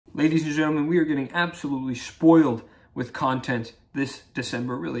Ladies and gentlemen, we are getting absolutely spoiled with content this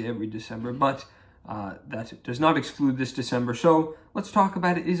December, really every December, but that does not exclude this December. So let's talk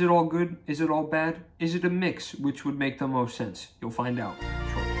about it. Is it all good? Is it all bad? Is it a mix? Which would make the most sense? You'll find out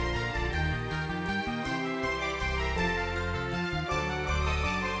shortly.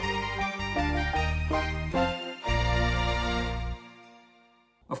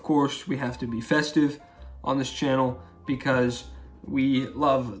 Of course, we have to be festive on this channel because we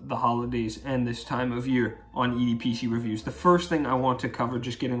love the holidays and this time of year on EDPC Reviews. The first thing I want to cover,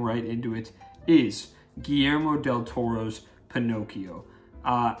 just getting right into it, is Guillermo del Toro's Pinocchio.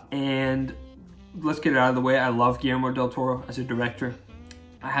 And let's get it out of the way. I love Guillermo del Toro as a director.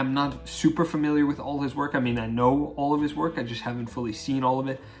 I am not super familiar with all his work. I mean, I know all of his work. I just haven't fully seen all of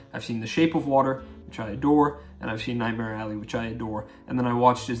it. I've seen The Shape of Water, which I adore, and I've seen Nightmare Alley, which I adore. And then I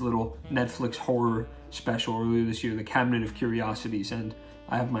watched his little Netflix horror special earlier this year, The Cabinet of Curiosities, and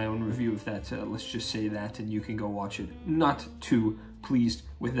I have my own review of that. Let's just say that, and you can go watch it. Not too pleased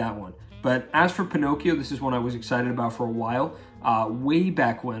with that one. But as for Pinocchio, this is one I was excited about for a while. Way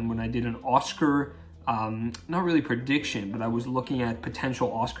back when I did an Oscar, not really prediction, but I was looking at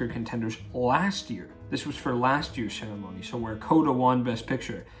potential Oscar contenders last year. This was for last year's ceremony, so where Coda won Best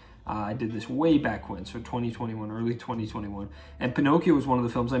Picture. I did this way back when, so 2021, early 2021. And Pinocchio was one of the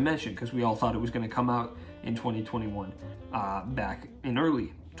films I mentioned because we all thought it was going to come out in 2021, back in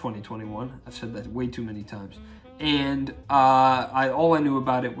early 2021. I've said that way too many times. And all I knew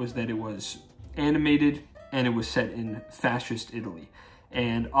about it was that it was animated and it was set in fascist Italy.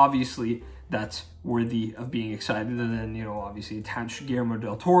 And obviously that's worthy of being excited. And then, you know, obviously attach Guillermo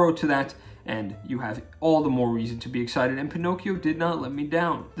del Toro to that, and you have all the more reason to be excited. And Pinocchio did not let me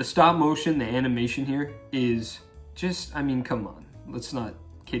down. The stop motion, the animation here is just, I mean, come on. Let's not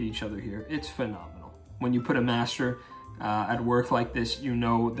kid each other here. It's phenomenal. When you put a master at work like this, you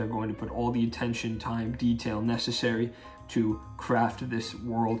know they're going to put all the attention, time, detail necessary to craft this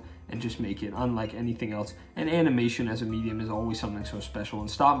world and just make it unlike anything else. And animation as a medium is always something so special,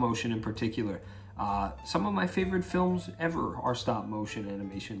 and stop motion in particular. Some of my favorite films ever are stop motion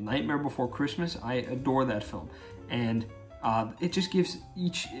animation. Nightmare Before Christmas, I adore that film. And it just gives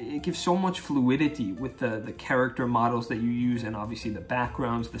so much fluidity with the character models that you use, and obviously the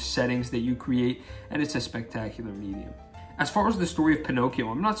backgrounds, the settings that you create, and it's a spectacular medium. As far as the story of Pinocchio,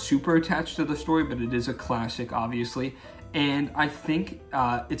 I'm not super attached to the story, but it is a classic, obviously. And I think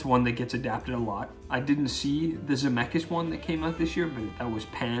it's one that gets adapted a lot. I didn't see the Zemeckis one that came out this year, but that was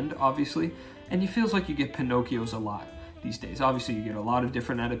panned, obviously. And it feels like you get Pinocchios a lot these days. Obviously, you get a lot of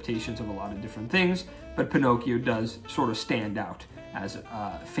different adaptations of a lot of different things, but Pinocchio does sort of stand out as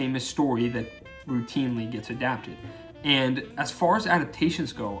a famous story that routinely gets adapted. And as far as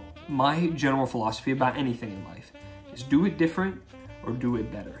adaptations go, my general philosophy about anything in life is do it different or do it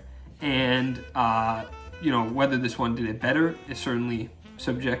better. And, you know, whether this one did it better is certainly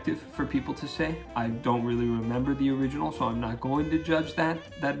subjective for people to say. I don't really remember the original, so I'm not going to judge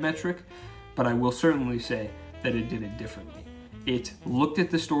that metric, but I will certainly say that it did it differently. It looked at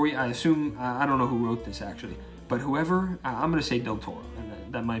the story, I assume, I don't know who wrote this actually, but whoever, I'm gonna say Del Toro,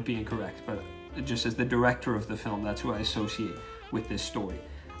 and that might be incorrect, but just as the director of the film, that's who I associate with this story.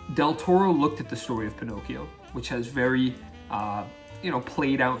 Del Toro looked at the story of Pinocchio, which has very, you know,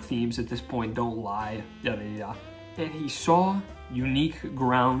 played out themes at this point, don't lie, yada yada. And he saw unique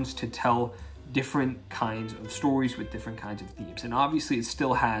grounds to tell different kinds of stories with different kinds of themes. And obviously it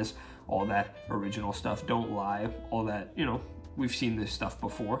still has all that original stuff, don't lie, all that, you know, we've seen this stuff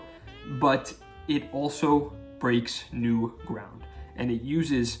before, but it also breaks new ground. And it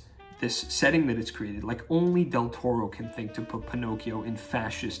uses this setting that it's created, like only Del Toro can think to put Pinocchio in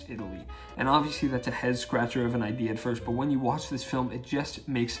fascist Italy. And obviously that's a head scratcher of an idea at first, but when you watch this film, it just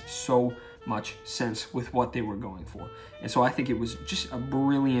makes so much sense with what they were going for. And so I think it was just a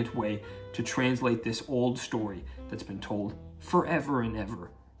brilliant way to translate this old story that's been told forever and ever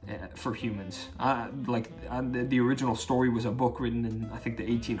for humans. The original story was a book written in, I think, the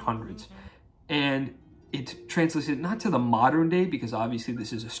 1800s. And it translates it not to the modern day, because obviously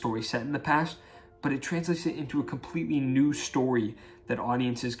this is a story set in the past, but it translates it into a completely new story that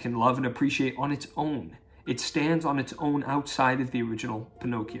audiences can love and appreciate on its own. It stands on its own outside of the original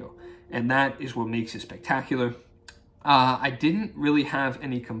Pinocchio, and that is what makes it spectacular. I didn't really have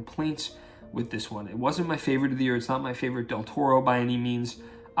any complaints with this one. It wasn't my favorite of the year. It's not my favorite Del Toro by any means,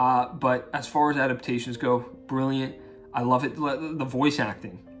 but as far as adaptations go, brilliant. I love it. The voice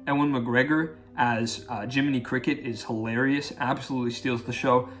acting. Ewan McGregor as Jiminy Cricket is hilarious, absolutely steals the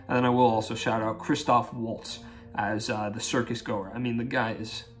show. And then I will also shout out Christoph Waltz as the circus goer. I mean, the guy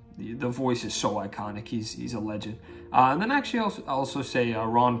is The voice is so iconic. He's a legend. And then actually I'll also say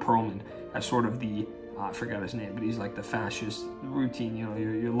Ron Perlman as sort of the, I forgot his name, but he's like the fascist routine, you know,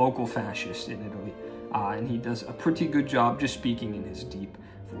 your local fascist in Italy. And he does a pretty good job just speaking in his deep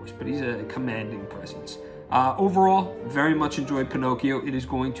voice, but he's a commanding presence. Overall, very much enjoyed Pinocchio. It is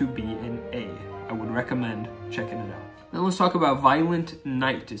going to be an A. I would recommend checking it out. Now let's talk about Violent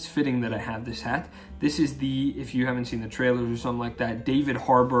Night. It's fitting that I have this hat. This is the, if you haven't seen the trailers or something like that, David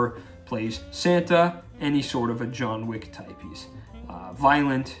Harbour plays Santa, any sort of a John Wick type. He's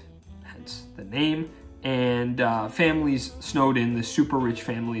violent, hence the name, and families snowed in, the super rich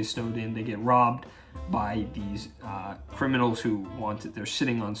family is snowed in. They get robbed by these criminals who they're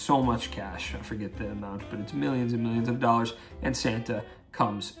sitting on so much cash. I forget the amount, but it's millions and millions of dollars, and Santa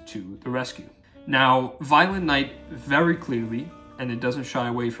comes to the rescue. Now, Violent Night very clearly, and it doesn't shy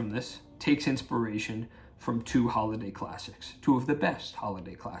away from this, takes inspiration from two holiday classics. Two of the best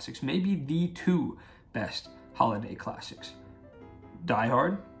holiday classics, maybe the two best holiday classics. Die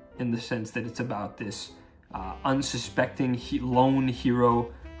Hard, in the sense that it's about this unsuspecting lone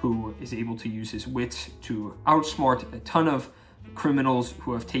hero who is able to use his wits to outsmart a ton of criminals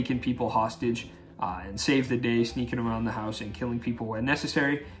who have taken people hostage and save the day, sneaking around the house and killing people when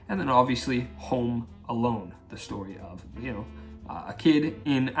necessary. And then obviously Home Alone, the story of, you know, a kid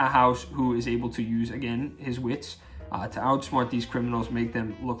in a house who is able to use, again, his wits to outsmart these criminals, make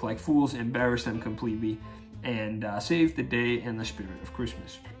them look like fools, embarrass them completely, and save the day and the spirit of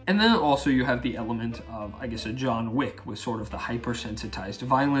Christmas. And then also you have the element of, I guess, a John Wick with sort of the hypersensitized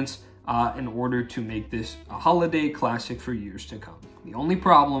violence in order to make this a holiday classic for years to come. The only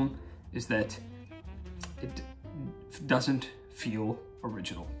problem is that it doesn't feel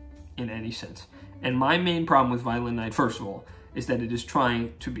original in any sense. And my main problem with Violent Night, first of all, is that it is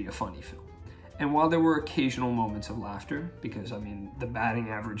trying to be a funny film. And while there were occasional moments of laughter, because I mean, the batting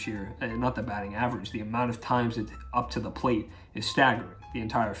average here, not the batting average, the amount of times it's up to the plate is staggering. The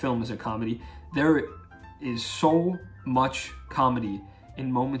entire film is a comedy. There is so much comedy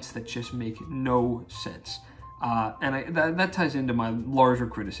in moments that just make no sense. And that ties into my larger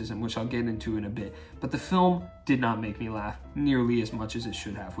criticism, which I'll get into in a bit. But the film did not make me laugh nearly as much as it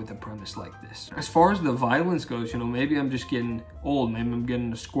should have with a premise like this. As far as the violence goes, you know, maybe I'm just getting old, maybe I'm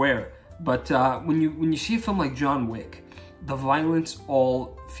getting a square. But when you see a film like John Wick, the violence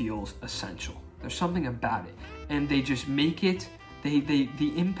all feels essential. There's something about it, and they just make it. The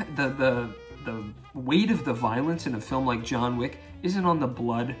impact, the weight of the violence in a film like John Wick isn't on the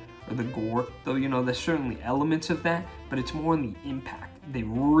blood or the gore, though, you know, there's certainly elements of that, but it's more on the impact. They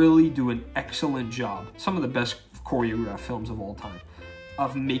really do an excellent job, some of the best choreographed films of all time,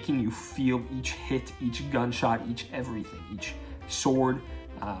 of making you feel each hit, each gunshot, each everything, each sword,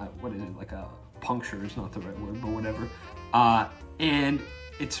 what is it, like a puncture is not the right word, but whatever. And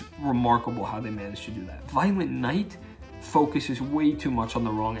it's remarkable how they managed to do that. Violent Night focuses way too much on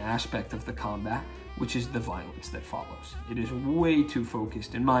the wrong aspect of the combat, which is the violence that follows. It is way too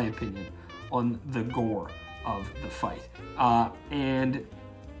focused, in my opinion, on the gore of the fight. And,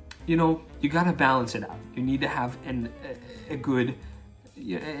 you know, you gotta balance it out. You need to have a good,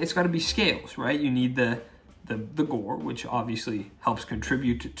 it's gotta be scales, right? You need the gore, which obviously helps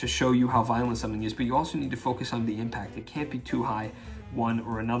contribute to show you how violent something is, but you also need to focus on the impact. It can't be too high, one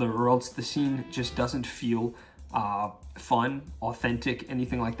or another, or else the scene just doesn't feel fun, authentic,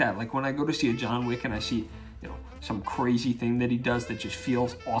 anything like that. Like when I go to see a John Wick and I see, you know, some crazy thing that he does that just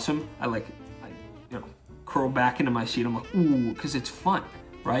feels awesome, I you know, curl back into my seat. I'm like, ooh, because it's fun,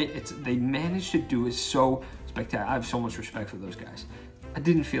 right? They managed to do it so spectacular. I have so much respect for those guys. I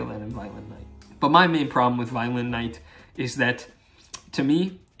didn't feel that in Violent Night. But my main problem with Violent Night is that, to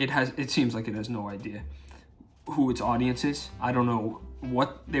me, it seems like it has no idea who its audience is. I don't know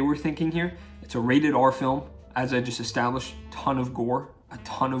what they were thinking here. It's a rated R film. As I just established, a ton of gore,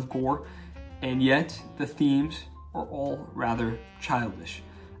 and yet the themes are all rather childish,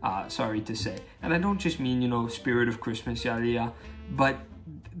 sorry to say. And I don't just mean, you know, spirit of Christmas, yada yada, but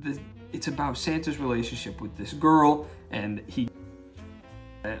it's about Santa's relationship with this girl, and he,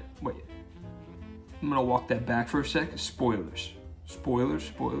 wait, I'm gonna walk that back for a sec. Spoilers.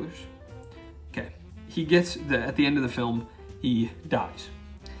 Okay, he gets, at the end of the film, he dies.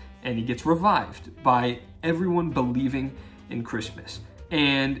 And he gets revived by everyone believing in Christmas.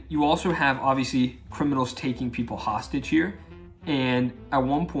 And you also have, obviously, criminals taking people hostage here. And at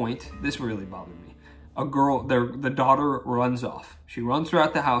one point, this really bothered me. A girl, the daughter runs off. She runs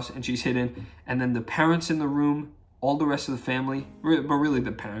throughout the house and she's hidden. And then the parents in the room, all the rest of the family, but really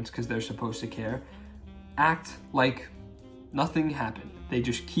the parents, because they're supposed to care, act like nothing happened. They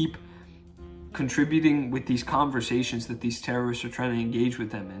just keep contributing with these conversations that these terrorists are trying to engage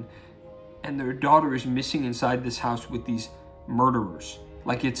with them in. And their daughter is missing inside this house with these murderers.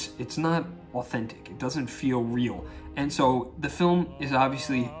 Like, it's not authentic. It doesn't feel real. And so the film is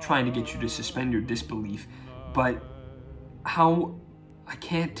obviously trying to get you to suspend your disbelief, but I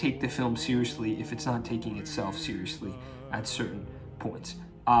can't take the film seriously if it's not taking itself seriously at certain points.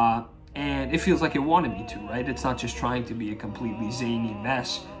 And it feels like it wanted me to, right? It's not just trying to be a completely zany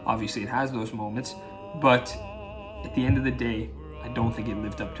mess. Obviously, it has those moments, but at the end of the day, I don't think it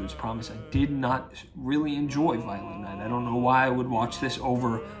lived up to its promise. I did not really enjoy Violent Night. I don't know why I would watch this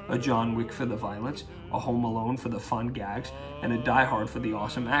over a John Wick for the violence, a Home Alone for the fun gags, and a Die Hard for the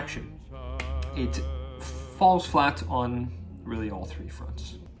awesome action. It falls flat on really all three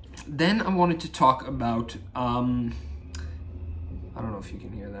fronts. Then I wanted to talk about, I don't know if you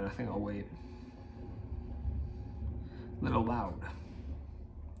can hear that. I think I'll wait. A little loud.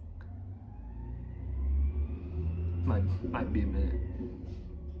 Might be a minute.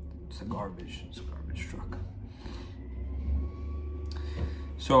 It's a garbage truck.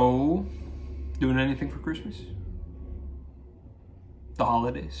 So, doing anything for Christmas? The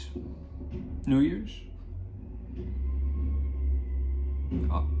holidays? New Year's?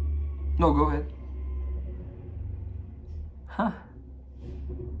 Oh. No, go ahead. Huh.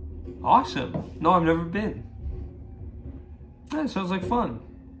 Awesome. No, I've never been. That sounds like fun.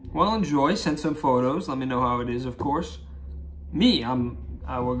 Well, enjoy. Send some photos. Let me know how it is, of course. Me,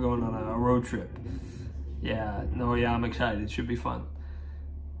 we're going on a road trip. Yeah, I'm excited. It should be fun.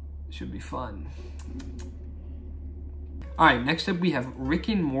 It should be fun. All right, next up we have Rick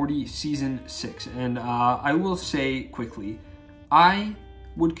and Morty Season 6. And I will say quickly, I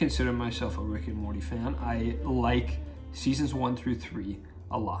would consider myself a Rick and Morty fan. I like Seasons 1 through 3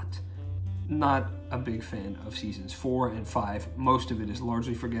 a lot. Not a big fan of Seasons 4 and 5. Most of it is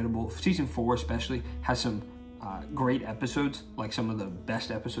largely forgettable. Season 4 especially has some great episodes, like some of the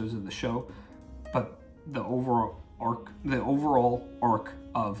best episodes of the show, but the overall arc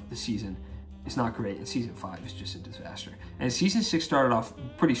of the season is not great, and Season 5 is just a disaster. And Season 6 started off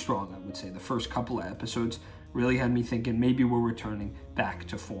pretty strong, I would say. The first couple of episodes really had me thinking maybe we're returning back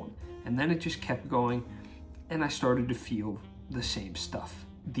to form. And then it just kept going, and I started to feel the same stuff.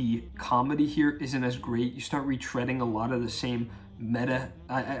 The comedy here isn't as great. You start retreading a lot of the same meta.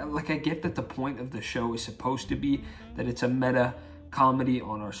 I get that the point of the show is supposed to be that it's a meta comedy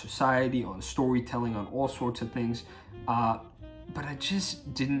on our society, on storytelling, on all sorts of things. But I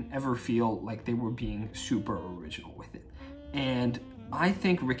just didn't ever feel like they were being super original with it. And I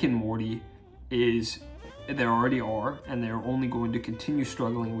think Rick and Morty they already are, and they're only going to continue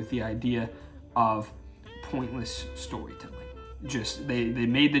struggling with the idea of pointless storytelling. Just, they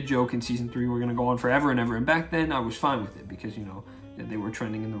made the joke in Season 3, we're going to go on forever and ever. And back then, I was fine with it because, you know, they were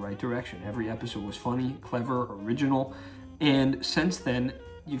trending in the right direction. Every episode was funny, clever, original. And since then,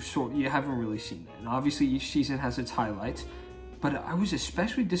 you haven't really seen that. And obviously, each season has its highlights. But I was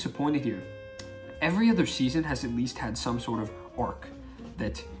especially disappointed here. Every other season has at least had some sort of arc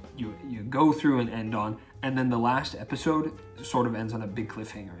that you go through and end on. And then the last episode sort of ends on a big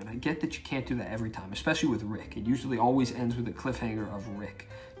cliffhanger. And I get that you can't do that every time, especially with Rick. It usually always ends with a cliffhanger of Rick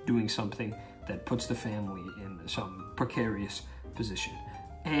doing something that puts the family in some precarious position.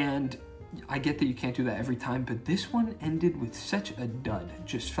 And I get that you can't do that every time, but this one ended with such a dud. It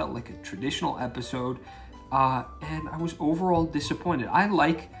just felt like a traditional episode, and I was overall disappointed. I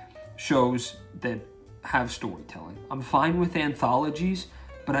like shows that have storytelling. I'm fine with anthologies,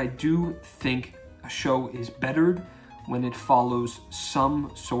 but I do think a show is bettered when it follows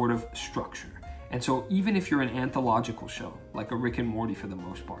some sort of structure. And so even if you're an anthological show, like a Rick and Morty for the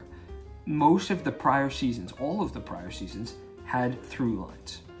most part, most of the prior seasons, all of the prior seasons, had through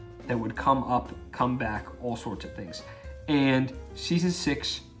lines that would come up, come back, all sorts of things. And Season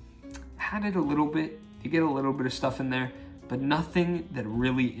 6 had it a little bit. You get a little bit of stuff in there, but nothing that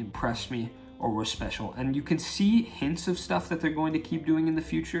really impressed me or was special. And you can see hints of stuff that they're going to keep doing in the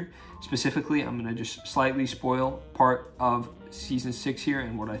future. Specifically, I'm gonna just slightly spoil part of Season 6 here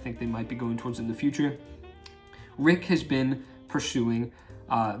and what I think they might be going towards in the future. Rick has been pursuing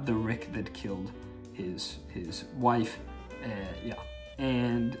the Rick that killed his wife.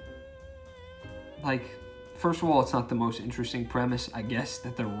 And like, first of all, it's not the most interesting premise. I guess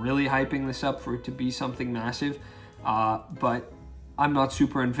that they're really hyping this up for it to be something massive, but I'm not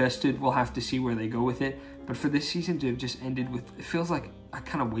super invested. We'll have to see where they go with it. But for this season to have just ended with, it feels like I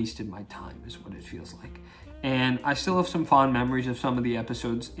kind of wasted my time is what it feels like. And I still have some fond memories of some of the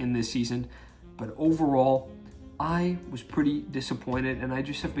episodes in this season, but overall, I was pretty disappointed, and I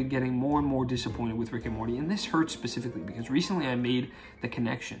just have been getting more and more disappointed with Rick and Morty. And this hurts specifically because recently I made the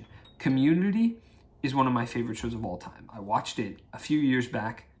connection Community is one of my favorite shows of all time. I watched it a few years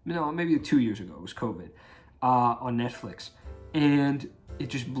back, no, maybe 2 years ago, it was COVID, on Netflix. And it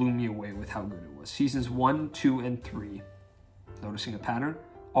just blew me away with how good it was. Seasons 1, 2, and 3, noticing a pattern,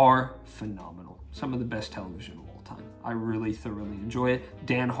 are phenomenal. Some of the best television of all time. I really thoroughly enjoy it.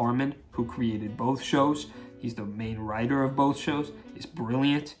 Dan Harmon, who created both shows, he's the main writer of both shows, is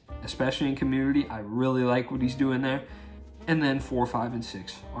brilliant, especially in Community. I really like what he's doing there. And then 4, 5, and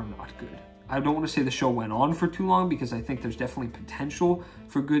 6 are not good. I don't want to say the show went on for too long because I think there's definitely potential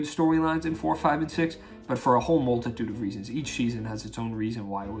for good storylines in 4, 5, and 6, but for a whole multitude of reasons. Each season has its own reason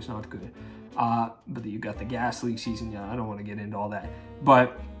why it was not good. But you got the gas leak season. Yeah, I don't want to get into all that.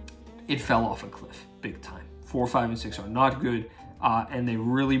 But it fell off a cliff big time. 4, 5, and 6 are not good, and they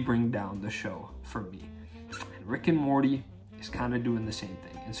really bring down the show for me. And Rick and Morty is kind of doing the same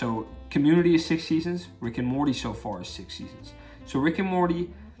thing. And so Community is 6 seasons. Rick and Morty so far is 6 seasons. So Rick and Morty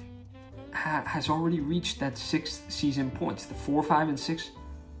has already reached that 6th season points. The 4, 5, and 6,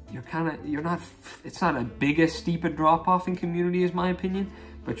 it's not a big, steep a drop off in Community, is my opinion,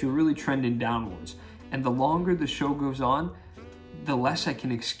 but you're really trending downwards. And the longer the show goes on, the less I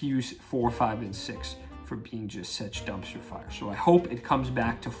can excuse 4, 5, and 6 for being just such dumpster fire. So I hope it comes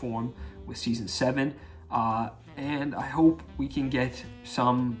back to form with season 7, and I hope we can get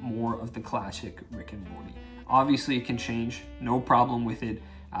some more of the classic Rick and Morty. Obviously, it can change, no problem with it.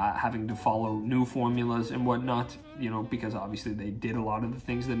 Having to follow new formulas and whatnot, you know, because obviously they did a lot of the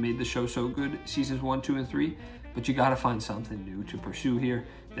things that made the show so good, seasons 1, 2, and 3, but you gotta find something new to pursue here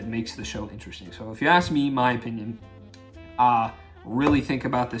that makes the show interesting. So if you ask me, my opinion, really think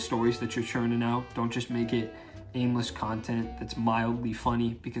about the stories that you're churning out. Don't just make it aimless content that's mildly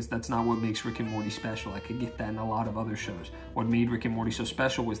funny, because that's not what makes Rick and Morty special. I could get that in a lot of other shows. What made Rick and Morty so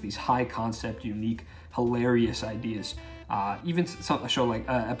special was these high concept, unique, hilarious ideas. Even a show like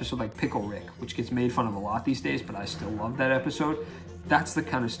episode like Pickle Rick, which gets made fun of a lot these days, but I still love that episode. That's the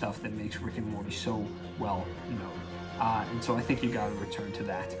kind of stuff that makes Rick and Morty so well known. And so I think you got to return to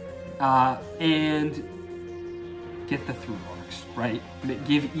that. And get the through arcs, right?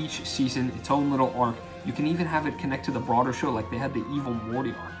 Give each season its own little arc. You can even have it connect to the broader show, like they had the Evil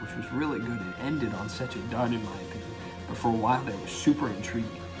Morty arc, which was really good. It ended on such a dud, in my opinion. But for a while, they were super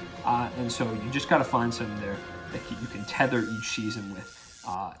intriguing. And so you just got to find something there that you can tether each season with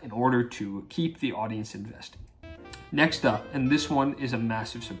in order to keep the audience invested. Next up, and this one is a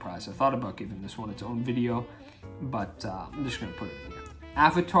massive surprise. I thought about giving this one its own video, but I'm just going to put it in here.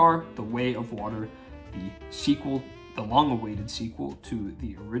 Avatar: The Way of Water, the sequel, the long-awaited sequel to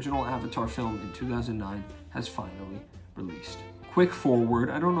the original Avatar film in 2009, has finally released. Quick forward,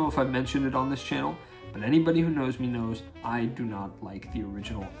 I don't know if I've mentioned it on this channel, but anybody who knows me knows I do not like the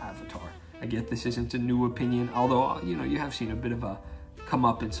original Avatar. I get this isn't a new opinion, although, you know, you have seen a bit of a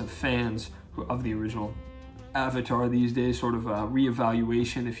comeuppance of fans of the original Avatar these days, sort of a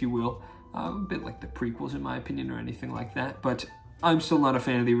reevaluation, if you will. A bit like the prequels, in my opinion, or anything like that. But I'm still not a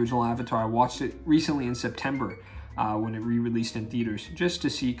fan of the original Avatar. I watched it recently in September when it re-released in theaters, just to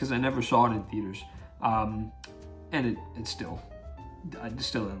see, because I never saw it in theaters. And I still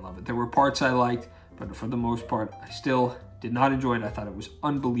didn't love it. There were parts I liked, but for the most part, I still did not enjoy it. I thought it was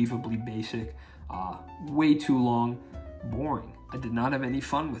unbelievably basic, way too long, boring. I did not have any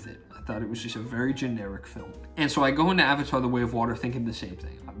fun with it. I thought it was just a very generic film. And so I go into Avatar: The Way of Water thinking the same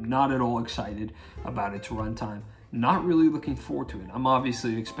thing. I'm not at all excited about its runtime. Not really looking forward to it. I'm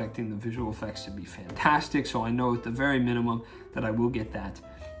obviously expecting the visual effects to be fantastic, so I know at the very minimum that I will get that.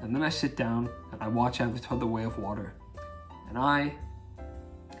 And then I sit down and I watch Avatar: The Way of Water, and I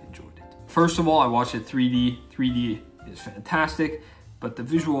enjoyed it. First of all, I watched it 3D. 3D is fantastic, but the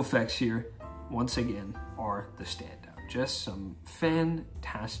visual effects here, once again, are the standout. Just some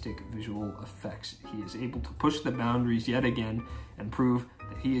fantastic visual effects. He is able to push the boundaries yet again and prove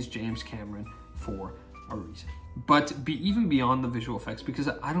that he is James Cameron for a reason. But even beyond the visual effects, because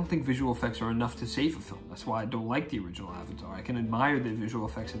I don't think visual effects are enough to save a film. That's why I don't like the original Avatar. I can admire the visual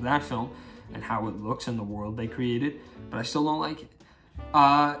effects of that film and how it looks and the world they created, but I still don't like it.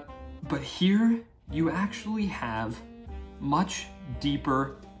 But here, you actually have much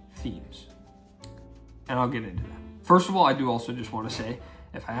deeper themes. And I'll get into that. First of all, I do also just want to say,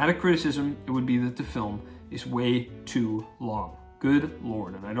 if I had a criticism, it would be that the film is way too long. Good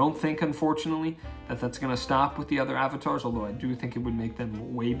Lord. And I don't think, unfortunately, that that's going to stop with the other Avatars, although I do think it would make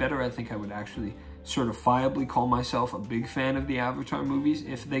them way better. I think I would actually certifiably call myself a big fan of the Avatar movies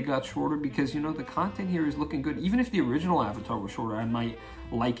if they got shorter, because, you know, the content here is looking good. Even if the original Avatar were shorter, I might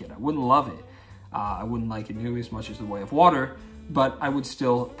like it. I wouldn't love it. I wouldn't like it nearly as much as The Way of Water, but I would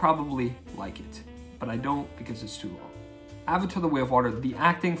still probably like it. But I don't, because it's too long. Avatar: The Way of Water, the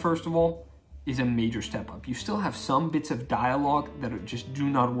acting, first of all, is a major step up. You still have some bits of dialogue that just do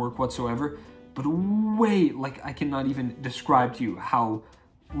not work whatsoever, but like, I cannot even describe to you how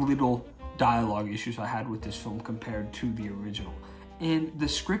little dialogue issues I had with this film compared to the original. And the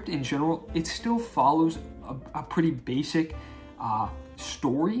script in general, it still follows a pretty basic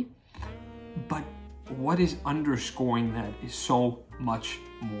story, but what is underscoring that is so much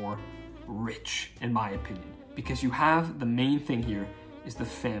more rich, in my opinion, because you have the main thing here is the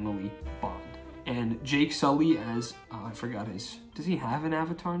family bond. And Jake Sully as, I forgot does he have an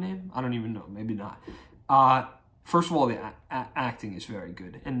Avatar name? I don't even know, maybe not. First of all, the acting is very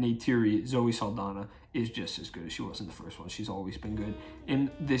good. And Neytiri, Zoe Saldana, is just as good as she was in the first one. She's always been good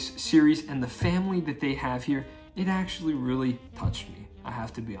in this series. And the family that they have here, it actually really touched me. I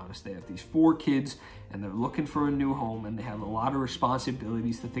have to be honest. They have these 4 kids, and they're looking for a new home, and they have a lot of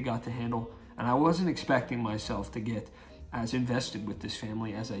responsibilities that they got to handle. And I wasn't expecting myself to get as invested with this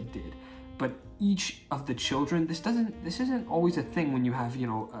family as I did. But each of the children, this isn't always a thing when you have, you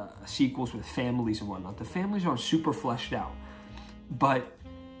know, sequels with families and whatnot. The families aren't super fleshed out. But,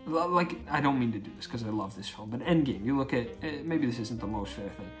 like, I don't mean to do this because I love this film, but Endgame, you look at, maybe this isn't the most fair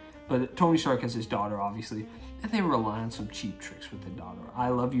thing, but Tony Stark has his daughter, obviously, and they rely on some cheap tricks with the daughter. I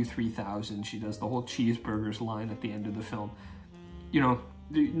love you 3000, she does the whole cheeseburgers line at the end of the film. You know,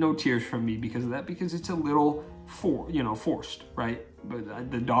 no tears from me because of that, because it's a little forced, right? But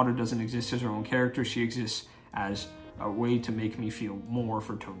the daughter doesn't exist as her own character. She exists as a way to make me feel more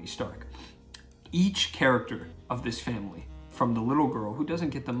for Tony Stark. Each character of this family, from the little girl who doesn't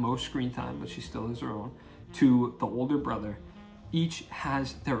get the most screen time, but she still has her own, to the older brother, each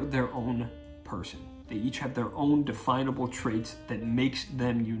has their own person. They each have their own definable traits that makes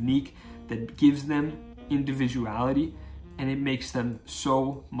them unique, that gives them individuality, and it makes them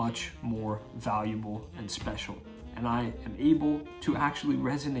so much more valuable and special. And I am able to actually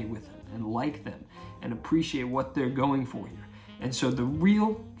resonate with them and like them and appreciate what they're going for here. And so the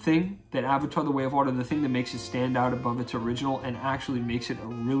real thing that Avatar: The Way of Water, the thing that makes it stand out above its original and actually makes it a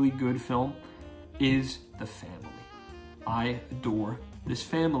really good film, is the family. I adore this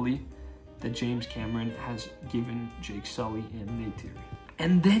family that James Cameron has given Jake Sully and Neytiri.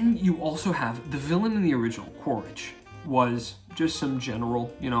 And then you also have the villain in the original, Quaritch, was just some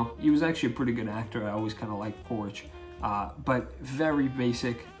general, you know, he was actually a pretty good actor. I always kind of liked Quaritch, but very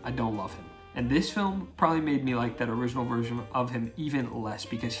basic. I don't love him. And this film probably made me like that original version of him even less,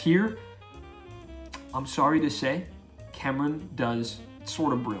 because here, I'm sorry to say, Cameron does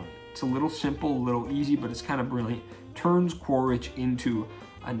sort of brilliant. It's a little simple, a little easy, but it's kind of brilliant. Turns Quaritch into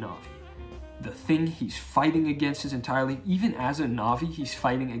a Na'vi. The thing he's fighting against is entirely, even as a Na'vi, he's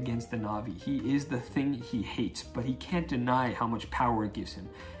fighting against the Na'vi. He is the thing he hates, but he can't deny how much power it gives him.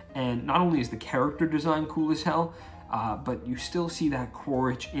 And not only is the character design cool as hell, but you still see that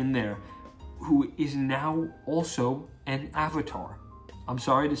Quaritch in there, who is now also an Avatar. I'm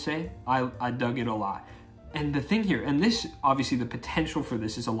sorry to say, I dug it a lot. And the thing here, and this, obviously the potential for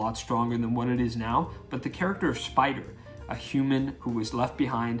this is a lot stronger than what it is now, but the character of Spider, a human who was left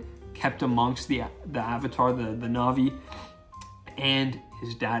behind, kept amongst the Avatar, the Na'vi, and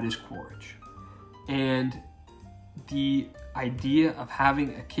his dad is Quaritch. And the idea of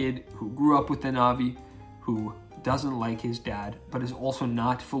having a kid who grew up with the Na'vi, who doesn't like his dad, but is also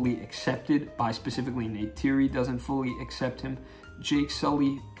not fully accepted by, specifically Neytiri doesn't fully accept him. Jake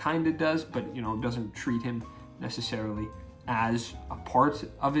Sully kind of does, but, you know, doesn't treat him necessarily as a part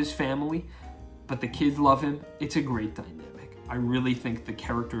of his family, but the kids love him. It's a great dynamic. I really think the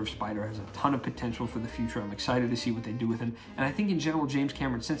character of Spider has a ton of potential for the future. I'm excited to see what they do with him. And I think in general, James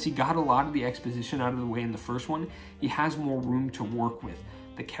Cameron, since he got a lot of the exposition out of the way in the first one, he has more room to work with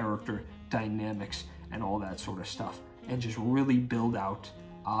the character dynamics and all that sort of stuff, and just really build out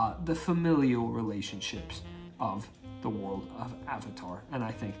the familial relationships of the world of Avatar. And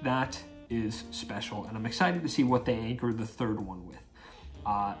I think that is special, and I'm excited to see what they anchor the third one with.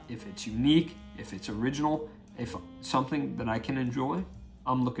 If it's unique, if it's original, if something that I can enjoy,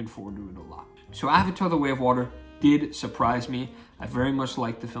 I'm looking forward to it a lot. So Avatar: The Way of Water did surprise me. I very much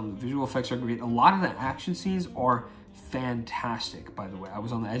liked the film. The visual effects are great. A lot of the action scenes are fantastic, by the way. I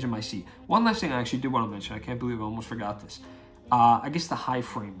was on the edge of my seat. One last thing I actually did want to mention, I can't believe I almost forgot this. I guess the high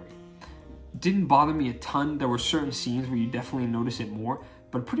frame rate didn't bother me a ton. There were certain scenes where you definitely notice it more,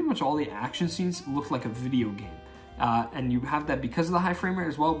 but pretty much all the action scenes looked like a video game. And you have that because of the high frame rate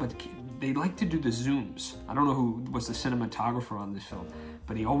as well, but they like to do the zooms. I don't know who was the cinematographer on this film,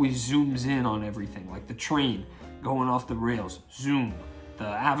 but he always zooms in on everything, like the train going off the rails, zoom. The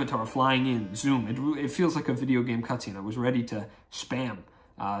Avatar flying in, zoom. It feels like a video game cutscene. I was ready to spam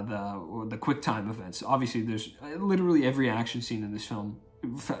the quick time events. Obviously, there's literally every action scene in this film.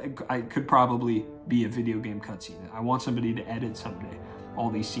 I could probably be a video game cutscene. I want somebody to edit someday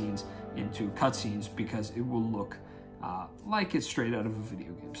all these scenes into cutscenes because it will look like it's straight out of a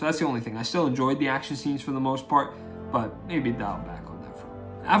video game. So that's the only thing. I still enjoyed the action scenes for the most part, but maybe dial back on that front.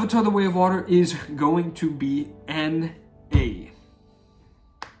 Avatar: The Way of Water is going to be an A.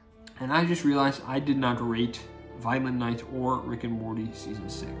 And I just realized I did not rate Violent Night or Rick and Morty Season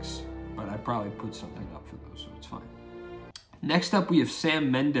 6. But I probably put something up for those, so it's fine. Next up, we have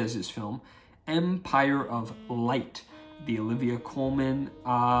Sam Mendes' film, Empire of Light. The Olivia Colman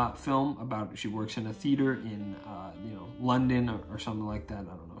film about, she works in a theater in, London or something like that.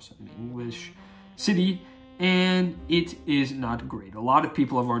 I don't know, some English city. And it is not great. A lot of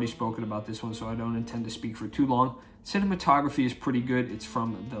people have already spoken about this one, so I don't intend to speak for too long. Cinematography is pretty good. It's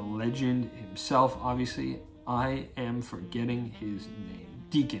from the legend himself, obviously. I am forgetting his name.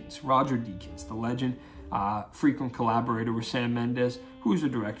 Deakins, Roger Deakins, the legend. Frequent collaborator with Sam Mendes, who's a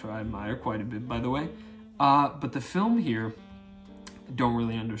director I admire quite a bit, by the way. But the film here, I don't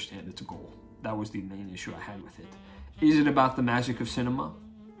really understand its goal. That was the main issue I had with it. Is it about the magic of cinema?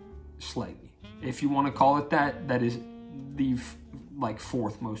 Slightly. If you want to call it that, that is the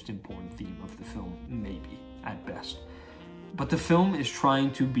fourth most important theme of the film, maybe, at best. But the film is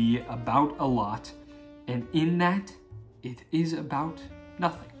trying to be about a lot, and in that, it is about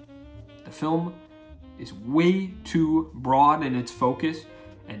nothing. The film is way too broad in its focus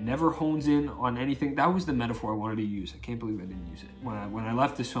and never hones in on anything. That was the metaphor I wanted to use. I can't believe I didn't use it. When I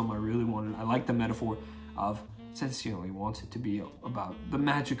left this film, I liked the metaphor of, since he wants it to be about the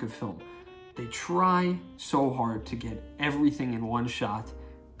magic of film. They try so hard to get everything in one shot,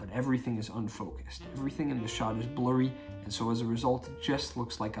 but everything is unfocused. Everything in the shot is blurry, and so as a result, it just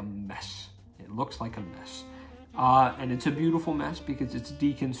looks like a mess. It looks like a mess. And it's a beautiful mess because it's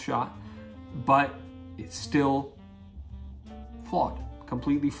Deakin's shot, but it's still flawed,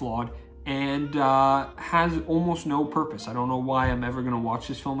 completely flawed, and has almost no purpose. I don't know why I'm ever going to watch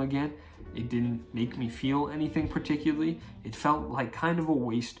this film again. It didn't make me feel anything particularly. It felt like kind of a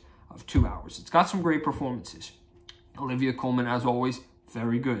waste of 2 hours. It's got some great performances. Olivia Colman, as always,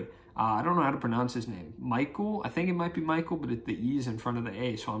 very good. I don't know how to pronounce his name. Michael? I think it might be Michael, but the E is in front of the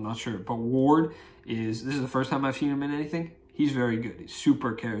A, so I'm not sure. But Ward this is the first time I've seen him in anything. He's very good. He's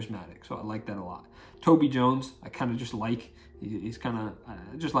super charismatic, so I like that a lot. Toby Jones, I kind of just like. He's kind of,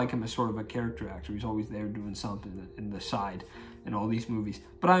 I just like him as sort of a character actor. He's always there doing something in the side in all these movies.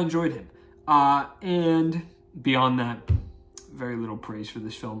 But I enjoyed him. And beyond that, very little praise for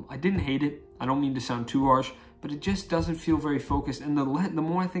this film. I didn't hate it. I don't mean to sound too harsh, but it just doesn't feel very focused. And the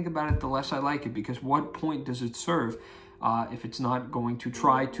more I think about it, the less I like it, because what point does it serve if it's not going to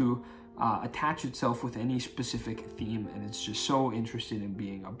try to attach itself with any specific theme, and it's just so interested in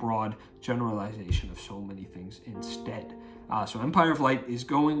being a broad generalization of so many things instead. So Empire of Light is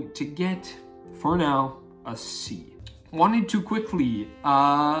going to get, for now, a C. Wanted to quickly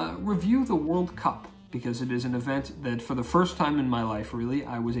review the World Cup, because it is an event that for the first time in my life, really,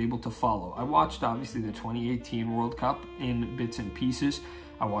 I was able to follow. I watched, obviously, the 2018 World Cup in bits and pieces.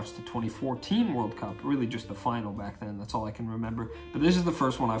 I watched the 2014 World Cup, really just the final back then, that's all I can remember. But this is the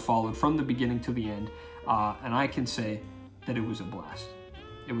first one I followed from the beginning to the end, and I can say that it was a blast.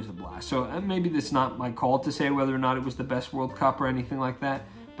 It was a blast. So maybe that's not my call to say whether or not it was the best World Cup or anything like that,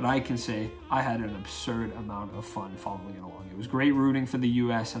 but I can say I had an absurd amount of fun following it along. It was great rooting for the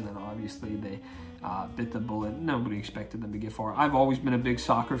US, and then obviously they bit the bullet. Nobody expected them to get far. I've always been a big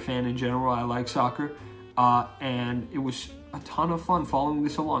soccer fan in general. I like soccer, and it was a ton of fun following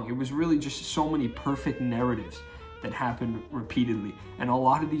this along. It was really just so many perfect narratives that happened repeatedly, and a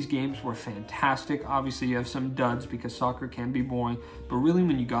lot of these games were fantastic. Obviously, you have some duds because soccer can be boring, but really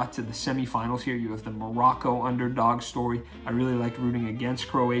when you got to the semifinals here, you have the Morocco underdog story. I really liked rooting against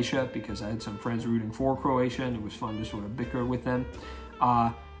Croatia because I had some friends rooting for Croatia, and it was fun to sort of bicker with them.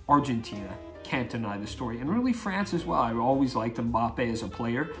 Argentina, can't deny the story, and really France as well. I always liked Mbappe as a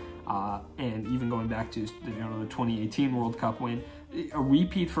player, and even going back to the 2018 World Cup win, a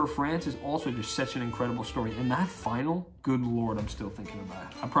repeat for France is also just such an incredible story. And that final, good Lord, I'm still thinking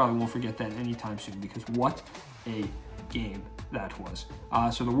about it. I probably won't forget that anytime soon, because what a game that was.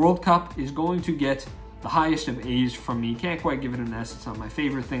 So the World Cup is going to get the highest of A's from me. Can't quite give it an S. It's not my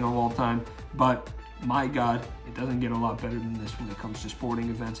favorite thing of all time, but my God, it doesn't get a lot better than this when it comes to sporting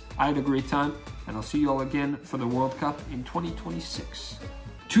events. I had a great time, and I'll see you all again for the World Cup in 2026.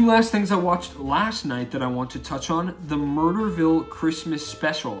 Two last things I watched last night that I want to touch on. The Murderville Christmas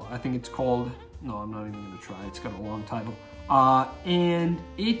Special. I think it's called, no, I'm not even going to try. It's got a long title. And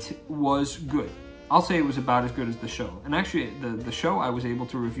it was good. I'll say it was about as good as the show. And actually, the show I was able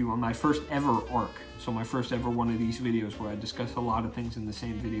to review on my first ever arc. So my first ever one of these videos where I discussed a lot of things in the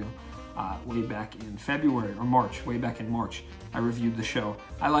same video. Way back in February or March, way back in March, I reviewed the show.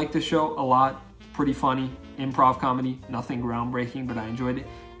 I liked the show a lot, pretty funny, improv comedy, nothing groundbreaking, but I enjoyed it.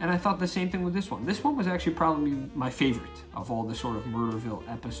 And I thought the same thing with this one. This one was actually probably my favorite of all the sort of Murderville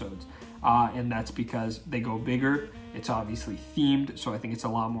episodes. And that's because they go bigger. It's obviously themed, so I think it's a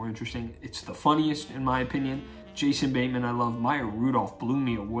lot more interesting. It's the funniest, in my opinion. Jason Bateman, I love. Maya Rudolph blew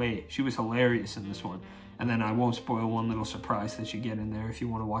me away. She was hilarious in this one. And then I won't spoil one little surprise that you get in there if you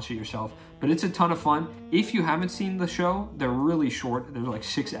want to watch it yourself. But it's a ton of fun. If you haven't seen the show, they're really short. There's like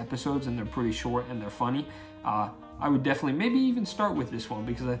 6 episodes and they're pretty short and they're funny. I would definitely maybe even start with this one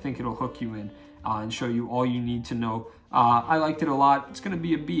because I think it'll hook you in and show you all you need to know. I liked it a lot. It's going to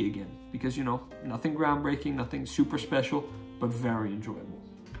be a B again because, you know, nothing groundbreaking, nothing super special, but very enjoyable.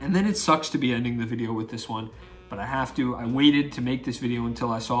 And then it sucks to be ending the video with this one, but I have to. I waited to make this video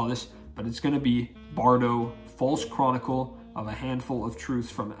until I saw this. But it's going to be Bardo, False Chronicle of a Handful of Truths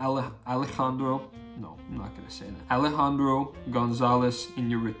from Alejandro, no, I'm not going to say that, Alejandro Gonzalez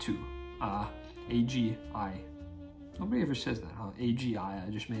Iñárritu, A-G-I. Nobody ever says that, huh? A-G-I, I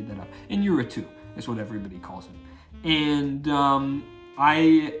just made that up. Iñárritu is what everybody calls him. And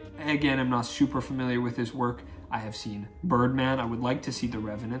I, again, am not super familiar with his work. I have seen Birdman. I would like to see The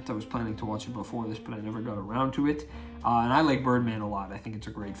Revenant. I was planning to watch it before this, but I never got around to it. And I like Birdman a lot. I think it's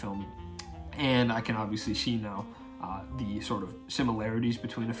a great film. And I can obviously see now the sort of similarities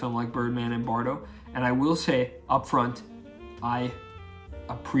between a film like Birdman and Bardo. And I will say up front, I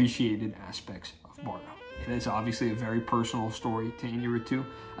appreciated aspects of Bardo. It is obviously a very personal story to Iñárritu.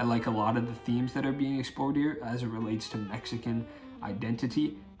 I like a lot of the themes that are being explored here as it relates to Mexican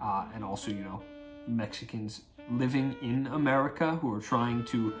identity and also, you know, Mexicans living in America who are trying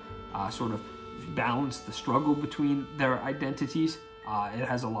to sort of balance the struggle between their identities. It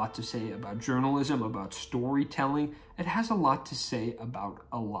has a lot to say about journalism, about storytelling. It has a lot to say about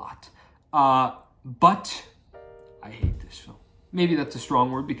a lot. But I hate this film. Maybe that's a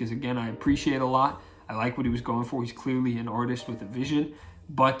strong word because, again, I appreciate a lot. I like what he was going for. He's clearly an artist with a vision.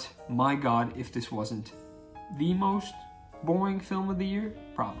 But my God, if this wasn't the most boring film of the year,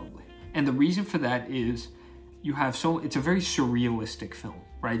 probably. And the reason for that is you have it's a very surrealistic film,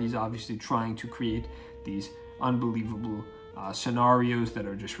 right? He's obviously trying to create these unbelievable scenarios that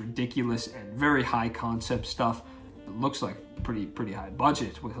are just ridiculous and very high concept stuff. It looks like pretty high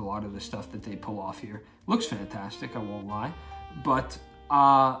budget with a lot of the stuff that they pull off here. Looks fantastic, I won't lie. But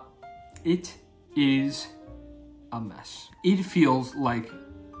it is a mess. It feels like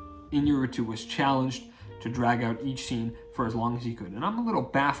Iñárritu was challenged to drag out each scene for as long as he could. And I'm a little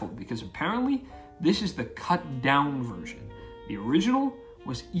baffled because apparently this is the cut down version. The original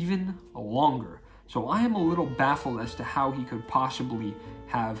was even longer. So I am a little baffled as to how he could possibly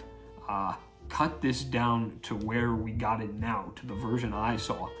have cut this down to where we got it now, to the version I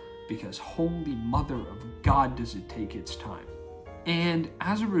saw, because holy mother of God does it take its time. And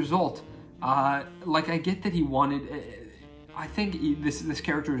as a result, like I get that he wanted, I think this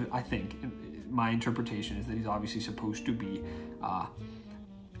character, I think, my interpretation is that he's obviously supposed to be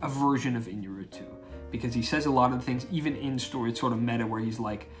a version of Iñárritu because he says a lot of things, even in story, it's sort of meta where he's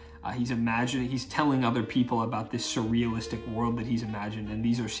like, he's telling other people about this surrealistic world that he's imagined, and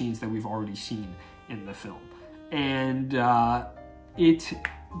these are scenes that we've already seen in the film. And it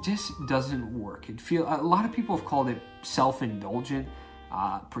just doesn't work. A lot of people have called it self-indulgent,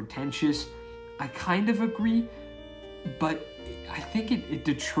 pretentious. I kind of agree, but I think it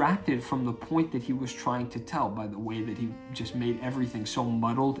detracted from the point that he was trying to tell by the way that he just made everything so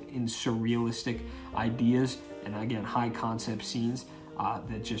muddled in surrealistic ideas and, again, high concept scenes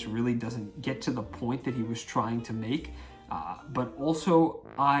that just really doesn't get to the point that he was trying to make. But also,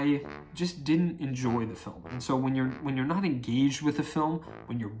 I just didn't enjoy the film. And so when you're not engaged with the film,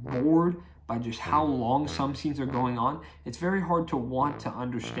 when you're bored by just how long some scenes are going on, it's very hard to want to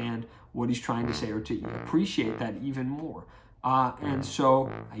understand what he's trying to say or to appreciate that even more. And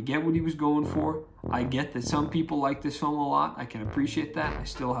so I get what he was going for. I get that some people like this film a lot. I can appreciate that. I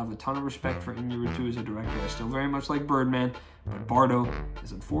still have a ton of respect for Iñárritu as a director. I still very much like Birdman, but Bardo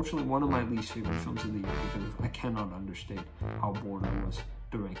is unfortunately one of my least favorite films of the year because I cannot understate how bored I was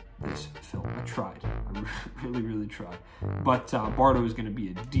during this film. I tried. I really, really tried. But Bardo is going to be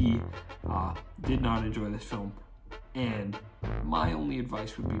a D. Did not enjoy this film. And my only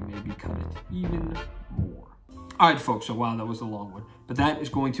advice would be maybe cut it even more. Alright folks, so wow, that was a long one. But that is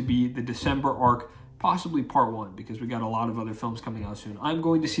going to be the December arc, possibly part 1, because we got a lot of other films coming out soon. I'm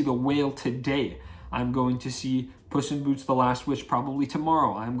going to see The Whale today. I'm going to see Puss in Boots: The Last Wish probably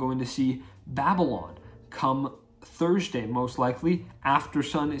tomorrow. I'm going to see Babylon come Thursday, most likely. After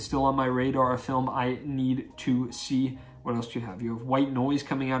Sun is still on my radar, a film I need to see. What else do you have? You have White Noise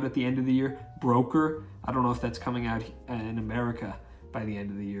coming out at the end of the year. Broker, I don't know if that's coming out in America by the end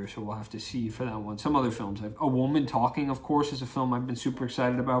of the year, so we'll have to see for that one. Some other films. A Woman Talking, of course, is a film I've been super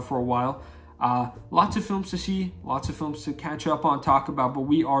excited about for a while. Lots of films to see, lots of films to catch up on, talk about, but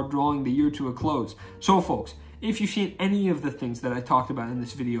we are drawing the year to a close. So, folks, if you've seen any of the things that I talked about in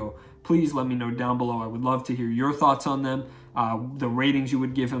this video, please let me know down below. I would love to hear your thoughts on them, the ratings you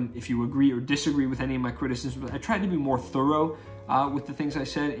would give them, if you agree or disagree with any of my criticisms. I tried to be more thorough with the things I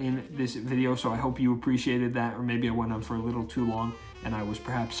said in this video, so I hope you appreciated that, or maybe I went on for a little too long and I was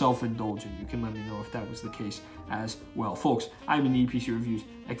perhaps self-indulgent. You can let me know if that was the case as well. Folks, I'm in EPC Reviews.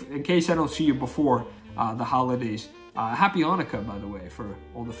 In case I don't see you before the holidays, happy Hanukkah, by the way, for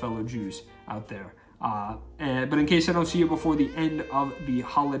all the fellow Jews out there. But in case I don't see you before the end of the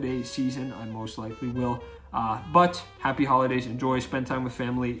holiday season, I most likely will. But happy holidays, enjoy, spend time with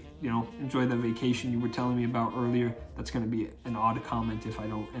family, you know, enjoy the vacation you were telling me about earlier. That's going to be an odd comment if I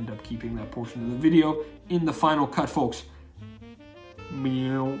don't end up keeping that portion of the video in the final cut, folks.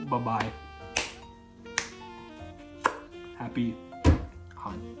 Bye-bye. Happy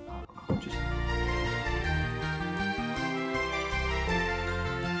Hanukkah.